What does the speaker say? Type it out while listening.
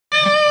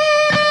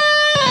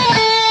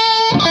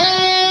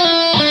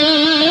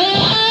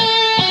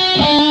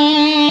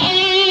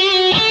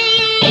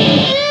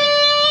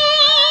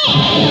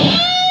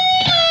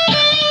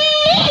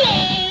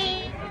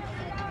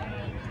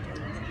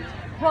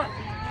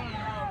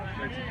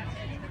Yeah,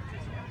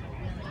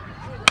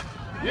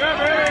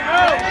 baby,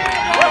 go!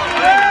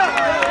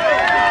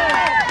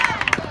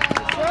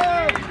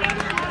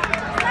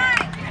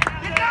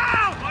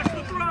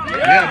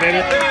 Yeah,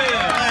 baby.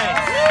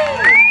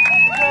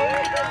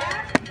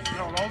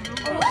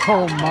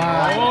 Oh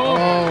my. Oh All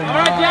my.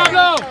 right,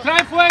 Diablo.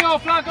 Trae fuego,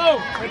 flaco.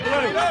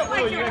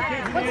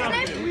 What's his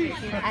name?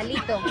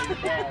 Alito.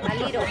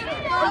 Alito.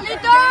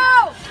 Alito!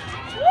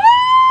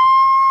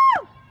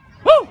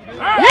 Woo!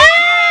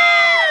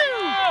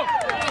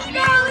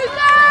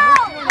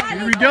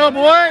 Here we go,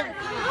 boy.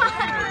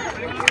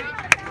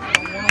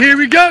 Here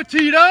we go,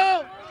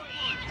 Tito.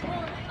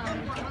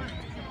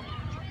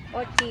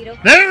 Or Tito.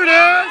 There it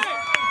is.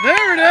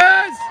 There it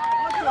is.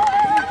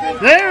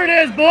 There it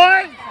is,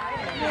 boy.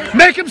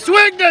 Make him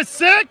swing this,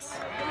 6.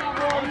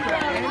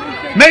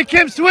 Make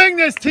him swing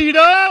this,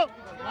 Tito.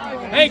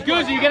 Hey,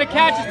 Goozy, you gotta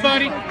catch us,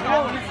 buddy.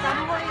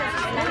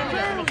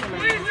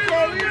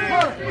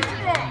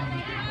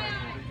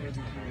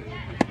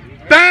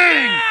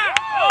 Bang!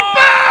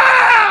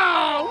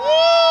 Bow!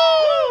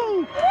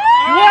 Woo!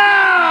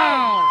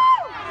 Wow!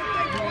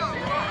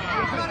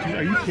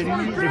 Are you kidding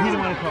me? He didn't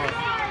want to call it. He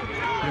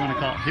didn't want to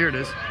call it. Here it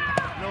is.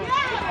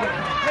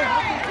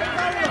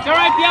 It's all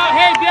right,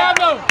 Hey,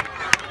 Diablo.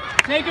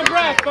 Take a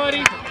breath,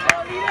 buddy.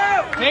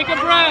 Take a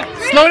breath.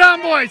 Slow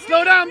down, boy.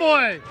 Slow down,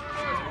 boy.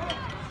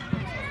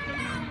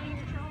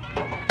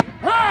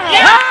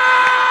 Yeah!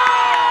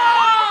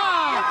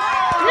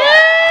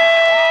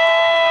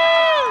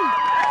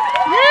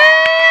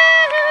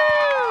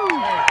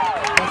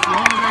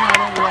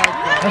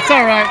 That's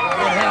all right.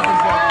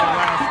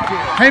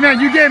 Hey, man,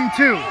 you gave him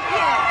 2.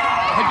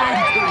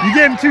 You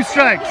gave him 2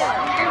 strikes.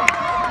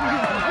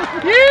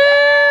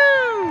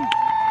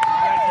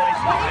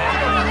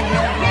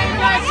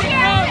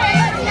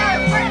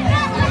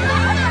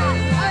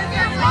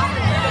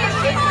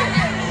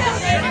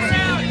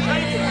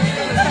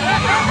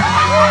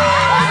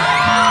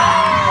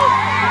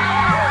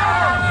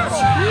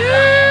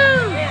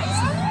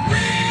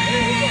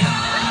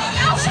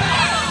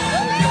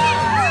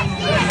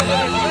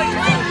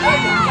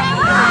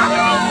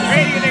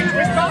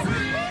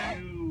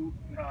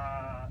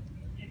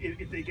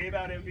 If they gave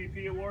out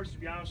MVP awards, to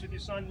be honest with you,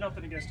 son,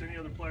 nothing against any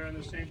other player on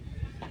this team,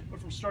 but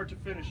from start to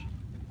finish,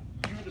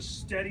 you were the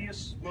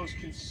steadiest, most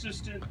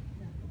consistent.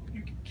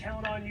 You can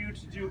count on you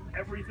to do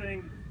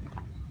everything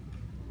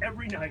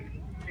every night,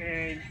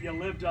 and you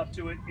lived up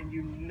to it, and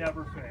you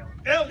never failed.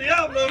 El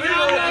Diablo! And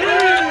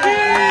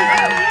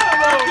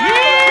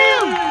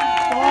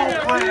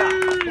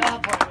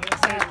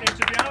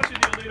to be honest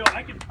with you, Alito,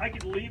 I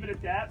could leave it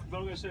at that, but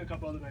I'm going to say a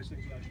couple other nice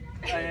things about you.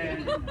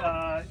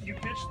 And you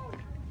pitched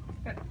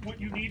what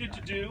you needed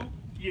to do.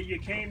 You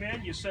came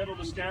in, you settled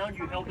us down,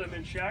 you held them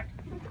in check,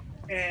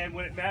 and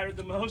when it mattered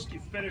the most, you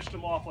finished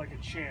them off like a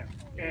champ.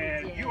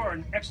 And you are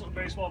an excellent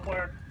baseball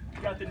player.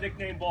 You got the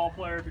nickname ball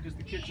player because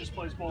the kid just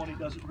plays ball and he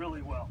does it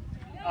really well.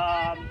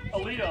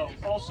 Alito,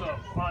 also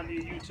on the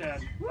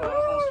U10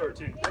 All-Star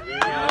team.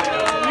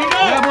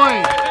 Yeah,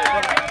 boy.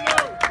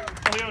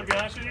 Alito, to be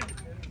honest with you,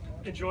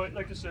 enjoyed,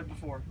 like I said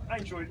before, I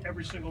enjoyed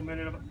every single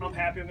minute of it. I'm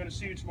happy I'm going to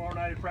see you tomorrow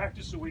night at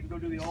practice so we can go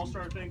do the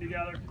All-Star thing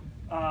together.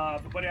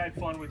 But buddy, I had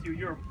fun with you.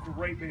 You're a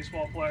great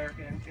baseball player,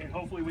 and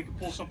hopefully we can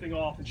pull something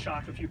off and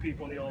shock a few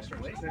people in the All-Star.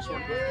 Nice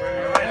work.